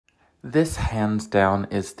This hands down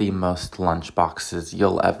is the most lunchboxes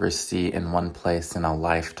you'll ever see in one place in a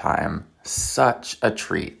lifetime. Such a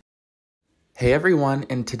treat. Hey everyone,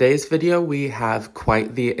 in today's video we have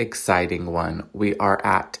quite the exciting one. We are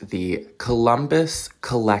at the Columbus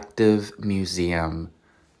Collective Museum.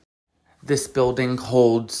 This building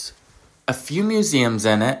holds a few museums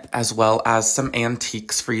in it, as well as some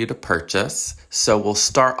antiques for you to purchase. So we'll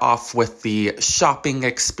start off with the shopping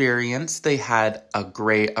experience. They had a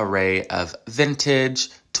great array of vintage,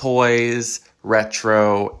 toys,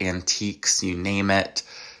 retro, antiques, you name it.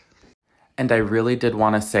 And I really did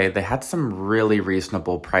want to say they had some really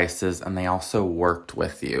reasonable prices, and they also worked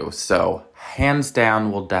with you. So hands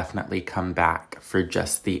down, we'll definitely come back for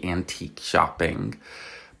just the antique shopping.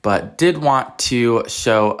 But did want to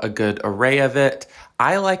show a good array of it.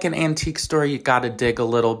 I like an antique store, you gotta dig a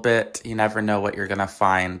little bit. You never know what you're gonna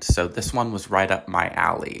find. So this one was right up my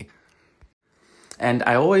alley. And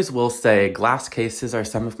I always will say glass cases are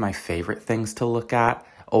some of my favorite things to look at.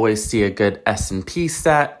 Always see a good S&P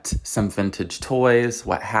set, some vintage toys,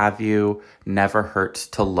 what have you. Never hurts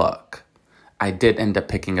to look. I did end up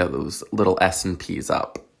picking those little S&Ps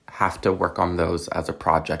up. Have to work on those as a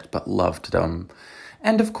project, but loved them.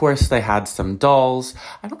 And of course, they had some dolls.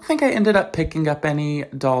 I don't think I ended up picking up any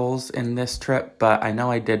dolls in this trip, but I know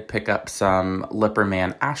I did pick up some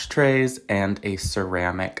Lipperman ashtrays and a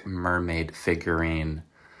ceramic mermaid figurine.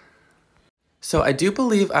 So I do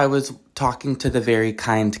believe I was talking to the very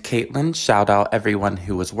kind Caitlin. Shout out everyone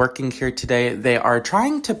who was working here today. They are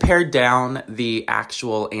trying to pare down the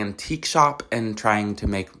actual antique shop and trying to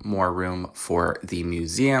make more room for the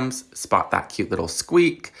museums. Spot that cute little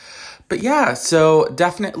squeak. But yeah, so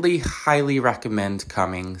definitely highly recommend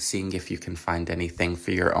coming, seeing if you can find anything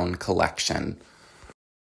for your own collection.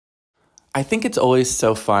 I think it's always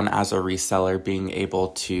so fun as a reseller being able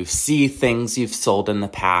to see things you've sold in the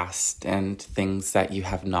past and things that you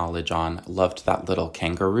have knowledge on. Loved that little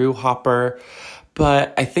kangaroo hopper.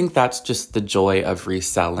 But I think that's just the joy of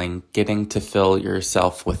reselling, getting to fill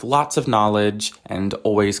yourself with lots of knowledge and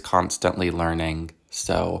always constantly learning.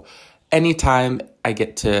 So anytime I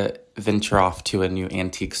get to venture off to a new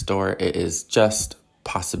antique store, it is just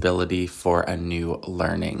possibility for a new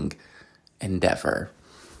learning endeavor.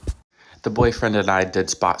 The boyfriend and I did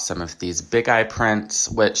spot some of these big eye prints,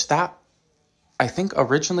 which that I think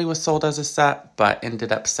originally was sold as a set, but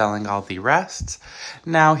ended up selling all the rest.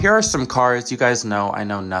 Now, here are some cars. You guys know I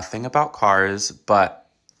know nothing about cars, but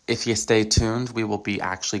if you stay tuned, we will be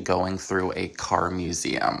actually going through a car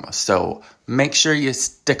museum. So make sure you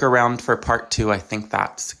stick around for part 2. I think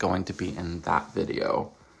that's going to be in that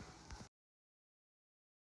video.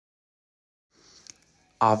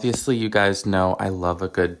 Obviously, you guys know I love a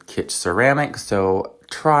good kitsch ceramic, so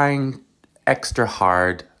trying extra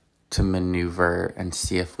hard to maneuver and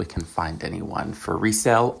see if we can find anyone for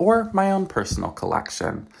resale or my own personal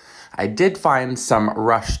collection. I did find some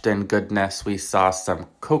Rushton goodness. We saw some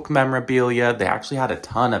Coke memorabilia. They actually had a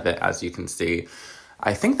ton of it, as you can see.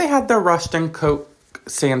 I think they had their Rushton Coke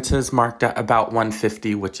Santas marked at about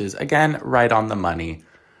 $150, which is, again, right on the money.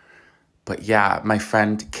 But yeah, my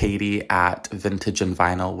friend Katie at Vintage and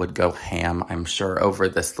Vinyl would go ham, I'm sure, over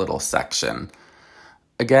this little section.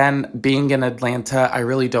 Again, being in Atlanta, I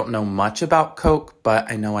really don't know much about Coke, but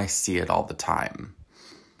I know I see it all the time.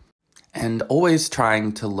 And always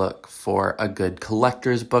trying to look for a good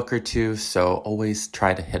collector's book or two, so always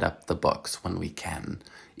try to hit up the books when we can.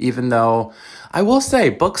 Even though, I will say,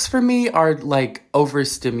 books for me are like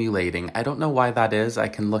overstimulating. I don't know why that is. I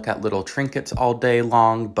can look at little trinkets all day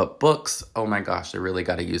long, but books, oh my gosh, I really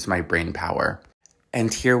got to use my brain power.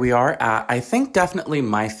 And here we are at, I think, definitely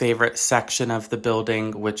my favorite section of the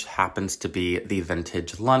building, which happens to be the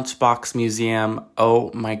Vintage Lunchbox Museum. Oh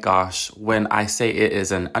my gosh, when I say it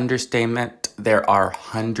is an understatement, there are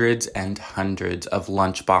hundreds and hundreds of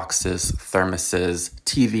lunchboxes, thermoses,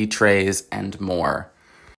 TV trays, and more.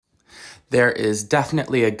 There is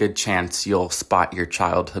definitely a good chance you'll spot your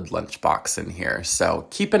childhood lunchbox in here, so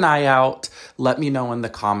keep an eye out. Let me know in the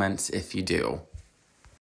comments if you do.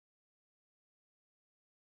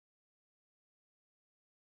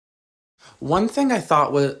 One thing I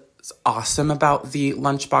thought was awesome about the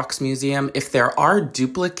Lunchbox Museum, if there are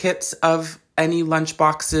duplicates of any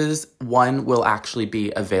lunchboxes, one will actually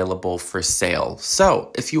be available for sale.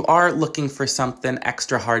 So if you are looking for something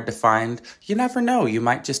extra hard to find, you never know, you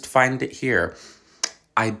might just find it here.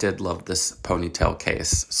 I did love this ponytail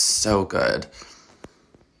case, so good.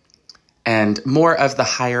 And more of the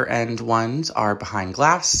higher end ones are behind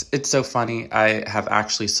glass. It's so funny, I have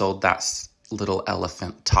actually sold that little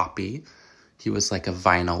elephant Toppy. He was like a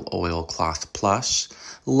vinyl oilcloth plush.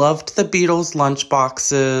 Loved the Beatles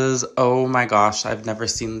lunchboxes. Oh my gosh, I've never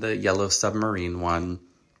seen the yellow submarine one.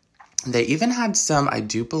 They even had some, I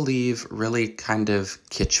do believe, really kind of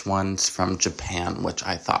kitsch ones from Japan, which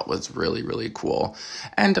I thought was really, really cool.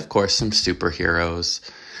 And of course, some superheroes.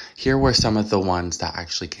 Here were some of the ones that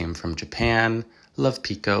actually came from Japan. Love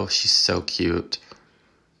Pico, she's so cute.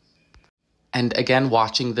 And again,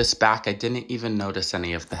 watching this back, I didn't even notice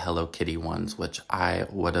any of the Hello Kitty ones, which I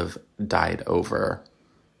would have died over.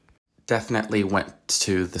 Definitely went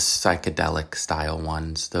to the psychedelic style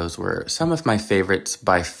ones. Those were some of my favorites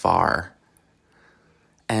by far.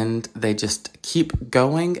 And they just keep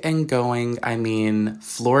going and going. I mean,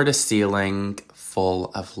 floor to ceiling,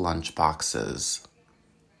 full of lunchboxes.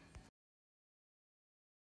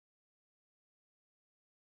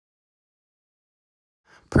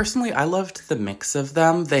 Personally, I loved the mix of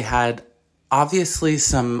them. They had obviously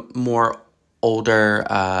some more older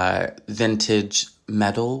vintage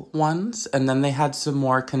metal ones, and then they had some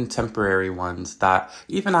more contemporary ones that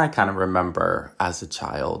even I kind of remember as a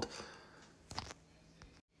child.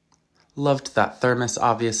 Loved that thermos,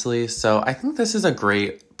 obviously, so I think this is a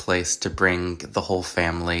great place to bring the whole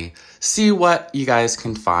family, see what you guys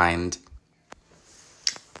can find.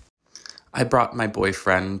 I brought my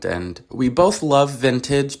boyfriend, and we both love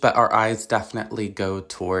vintage, but our eyes definitely go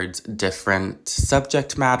towards different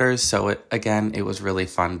subject matters, so it was really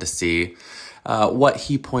fun to see what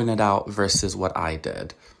he pointed out versus what I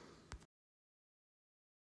did.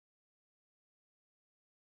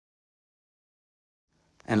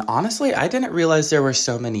 And honestly, I didn't realize there were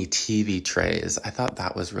so many TV trays. I thought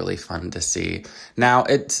that was really fun to see. Now,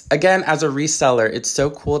 again, as a reseller, it's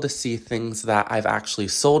so cool to see things that I've actually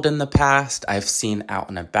sold in the past, I've seen out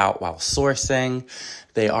and about while sourcing.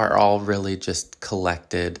 They are all really just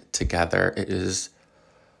collected together. It is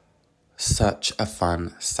such a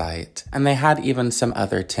fun sight. And they had even some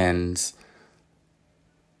other tins.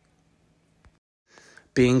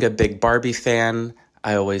 Being a big Barbie fan,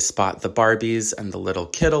 I always spot the Barbies and the little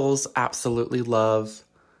Kittles, absolutely love.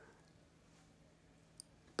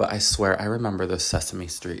 But I swear I remember those Sesame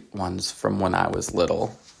Street ones from when I was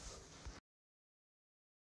little.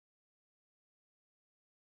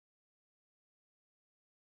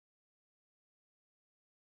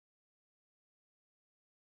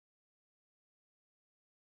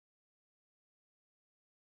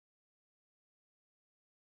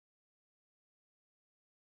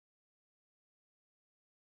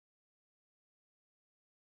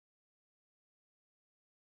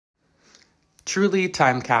 Truly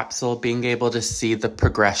time capsule, being able to see the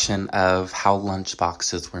progression of how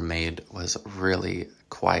lunchboxes were made was really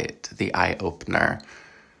quite the eye-opener.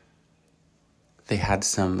 They had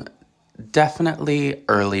some definitely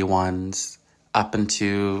early ones up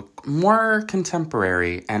into more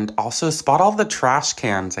contemporary, and also spot all the trash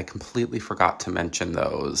cans. I completely forgot to mention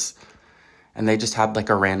those. And they just had like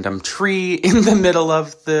a random tree in the middle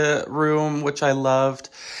of the room, which I loved.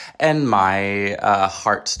 And my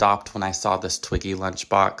heart stopped when I saw this Twiggy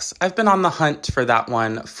lunchbox. I've been on the hunt for that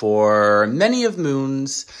one for many of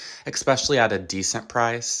moons, especially at a decent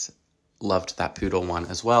price. Loved that poodle one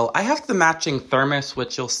as well. I have the matching thermos,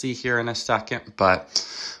 which you'll see here in a second, but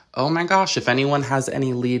oh my gosh, if anyone has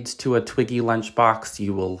any leads to a Twiggy lunchbox,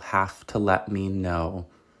 you will have to let me know.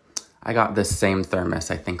 I got this same thermos,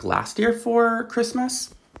 I think, last year for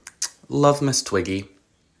Christmas. Love Miss Twiggy.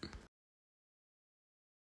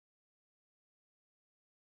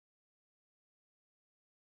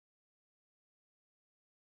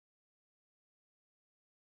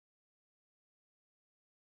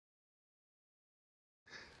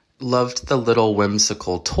 Loved the little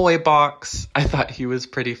whimsical toy box. I thought he was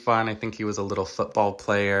pretty fun. I think he was a little football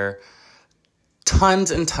player.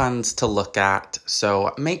 Tons and tons to look at.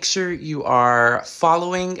 So make sure you are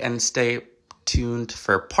following and stay tuned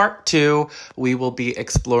for part 2. We will be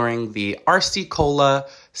exploring the RC Cola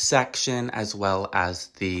section as well as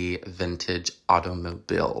the vintage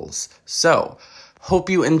automobiles. So hope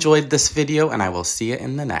you enjoyed this video, and I will see you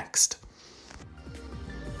in the next.